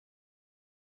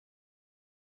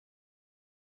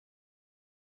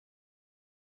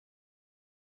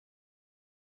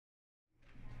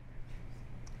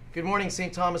Good morning,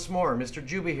 St. Thomas More. Mr.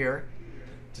 Juba here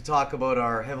to talk about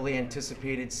our heavily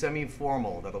anticipated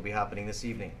semi-formal that'll be happening this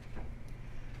evening.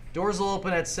 Doors will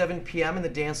open at 7 p.m. and the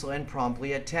dance will end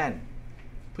promptly at 10.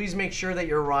 Please make sure that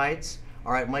your rides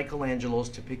are at Michelangelo's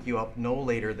to pick you up no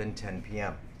later than 10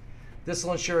 p.m. This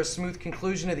will ensure a smooth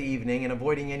conclusion of the evening and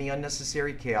avoiding any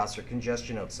unnecessary chaos or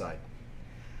congestion outside.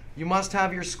 You must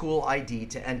have your school ID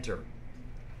to enter.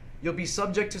 You'll be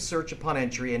subject to search upon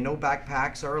entry and no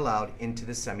backpacks are allowed into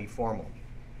the semi-formal.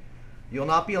 You'll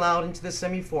not be allowed into the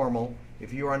semi-formal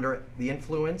if you are under the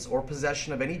influence or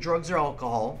possession of any drugs or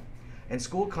alcohol, and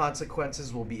school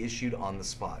consequences will be issued on the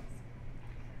spot.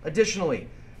 Additionally,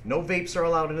 no vapes are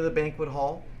allowed into the banquet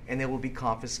hall and they will be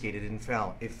confiscated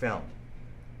if found.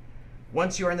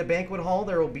 Once you are in the banquet hall,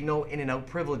 there will be no in and out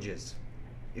privileges.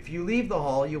 If you leave the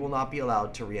hall, you will not be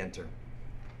allowed to re-enter.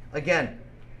 Again,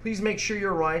 please make sure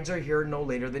your rides are here no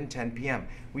later than 10 p.m.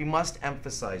 We must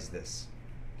emphasize this.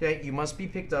 Okay, you must be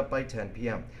picked up by 10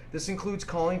 p.m. This includes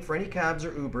calling for any cabs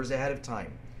or Ubers ahead of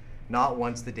time, not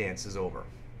once the dance is over.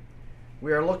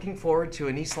 We are looking forward to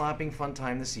a knee-slapping fun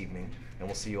time this evening, and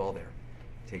we'll see you all there.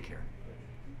 Take care.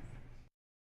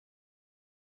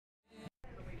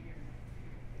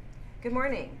 Good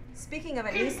morning. Speaking of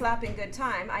a knee-slapping good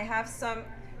time, I have some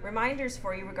reminders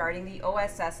for you regarding the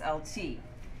OSSLT.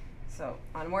 So,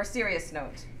 on a more serious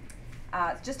note,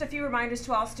 just a few reminders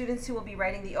to all students who will be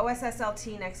writing the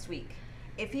OSSLT next week.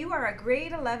 If you are a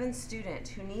grade 11 student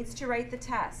who needs to write the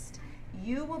test,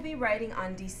 you will be writing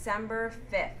on December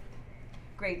 5th.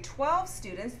 Grade 12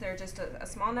 students, there are just a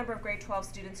small number of grade 12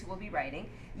 students who will be writing,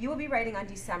 you will be writing on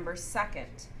December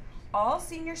 2nd. All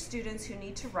senior students who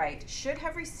need to write should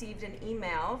have received an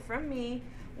email from me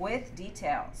with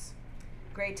details.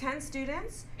 Grade 10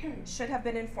 students should have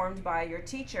been informed by your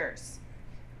teachers.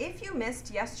 If you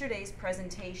missed yesterday's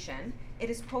presentation, it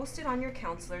is posted on your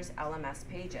counselor's LMS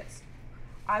pages.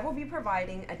 I will be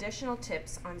providing additional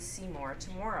tips on CMOR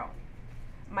tomorrow.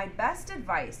 My best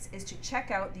advice is to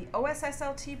check out the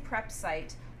OSSLT prep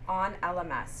site on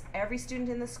LMS. Every student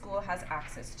in the school has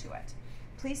access to it.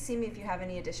 Please see me if you have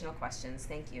any additional questions.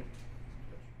 Thank you.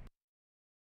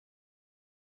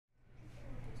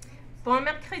 Bon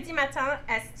mercredi matin,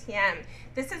 STM.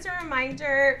 This is a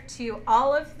reminder to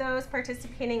all of those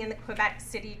participating in the Quebec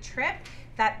City trip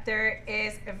that there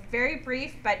is a very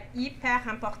brief but hyper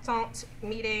important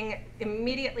meeting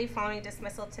immediately following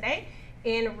dismissal today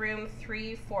in room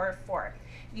 344.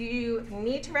 You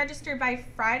need to register by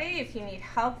Friday. If you need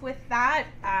help with that,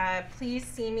 please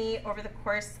see me over the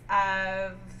course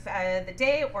of the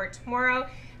day or tomorrow.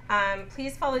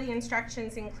 Please follow the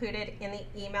instructions included in the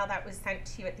email that was sent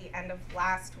to you at the end of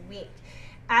last week.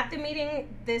 At the meeting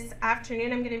this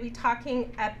afternoon, I'm going to be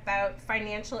talking about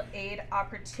financial aid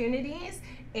opportunities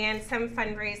and some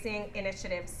fundraising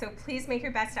initiatives. So please make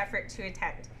your best effort to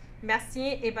attend.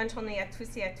 Merci et bonne journée à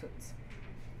tous et à toutes.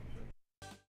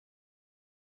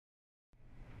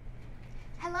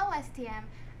 Hello STM,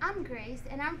 I'm Grace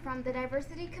and I'm from the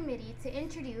Diversity Committee to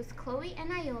introduce Chloe and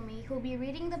Naomi who will be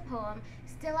reading the poem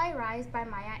Still I Rise by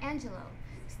Maya Angelou.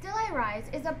 Still I Rise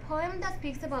is a poem that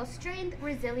speaks about strength,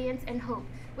 resilience, and hope,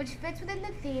 which fits within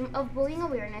the theme of Bullying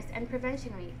Awareness and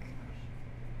Prevention Week.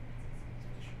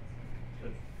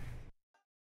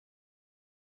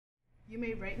 You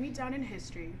may write me down in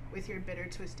history with your bitter,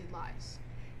 twisted lies.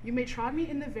 You may trod me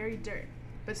in the very dirt,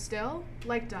 but still,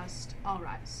 like dust, I'll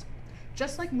rise.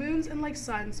 Just like moons and like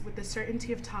suns with the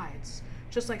certainty of tides,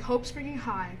 just like hope springing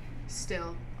high,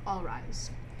 still I'll rise.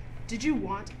 Did you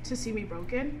want to see me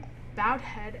broken? Bowed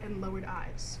head and lowered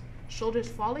eyes, shoulders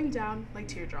falling down like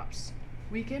teardrops,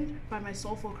 weakened by my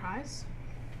soulful cries?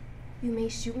 You may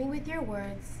shoot me with your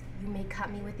words, you may cut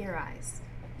me with your eyes,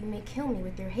 you may kill me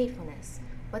with your hatefulness,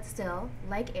 but still,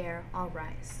 like air, I'll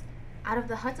rise. Out of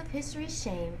the huts of history's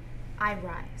shame, I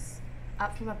rise.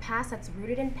 Up from a past that's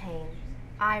rooted in pain,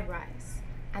 I rise.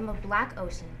 I'm a black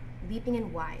ocean, leaping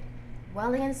and wide.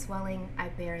 Welling and swelling, I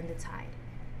bear in the tide.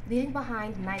 Leaving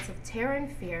behind nights of terror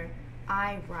and fear,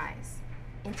 I rise.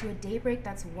 Into a daybreak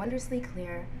that's wondrously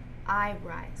clear, I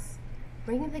rise.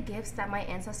 Bringing the gifts that my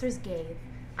ancestors gave,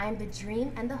 I am the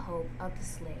dream and the hope of the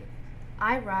slave.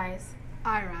 I rise.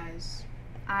 I rise.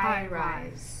 I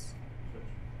rise.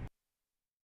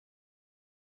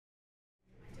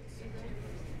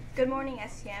 Good morning,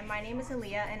 STM. My name is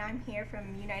Aaliyah, and I'm here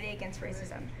from United Against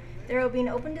Racism. There will be an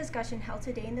open discussion held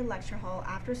today in the lecture hall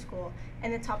after school,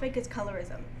 and the topic is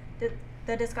colorism.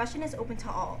 The discussion is open to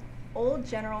all, old,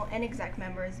 general, and exec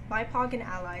members, BIPOC, and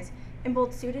allies, and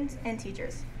both students and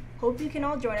teachers. Hope you can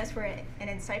all join us for an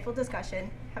insightful discussion.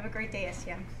 Have a great day,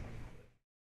 STM.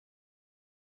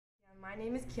 My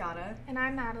name is Kiara. And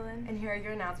I'm Madeline. And here are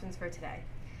your announcements for today.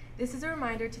 This is a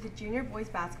reminder to the junior boys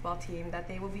basketball team that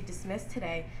they will be dismissed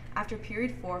today after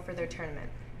period 4 for their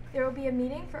tournament. There will be a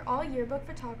meeting for all yearbook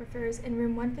photographers in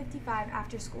room 155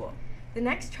 after school. The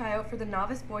next tryout for the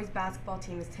novice boys basketball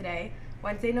team is today,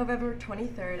 Wednesday, November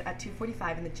 23rd at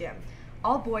 2:45 in the gym.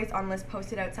 All boys on list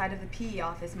posted outside of the PE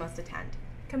office must attend.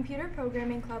 Computer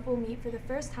Programming Club will meet for the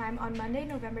first time on Monday,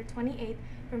 November 28th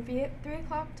from 3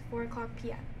 o'clock to 4 o'clock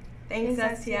p.m. Thanks,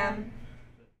 STM.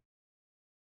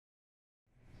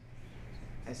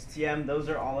 STM, those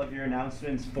are all of your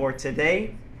announcements for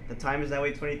today. The time is now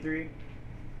 8:23.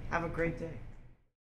 Have a great day.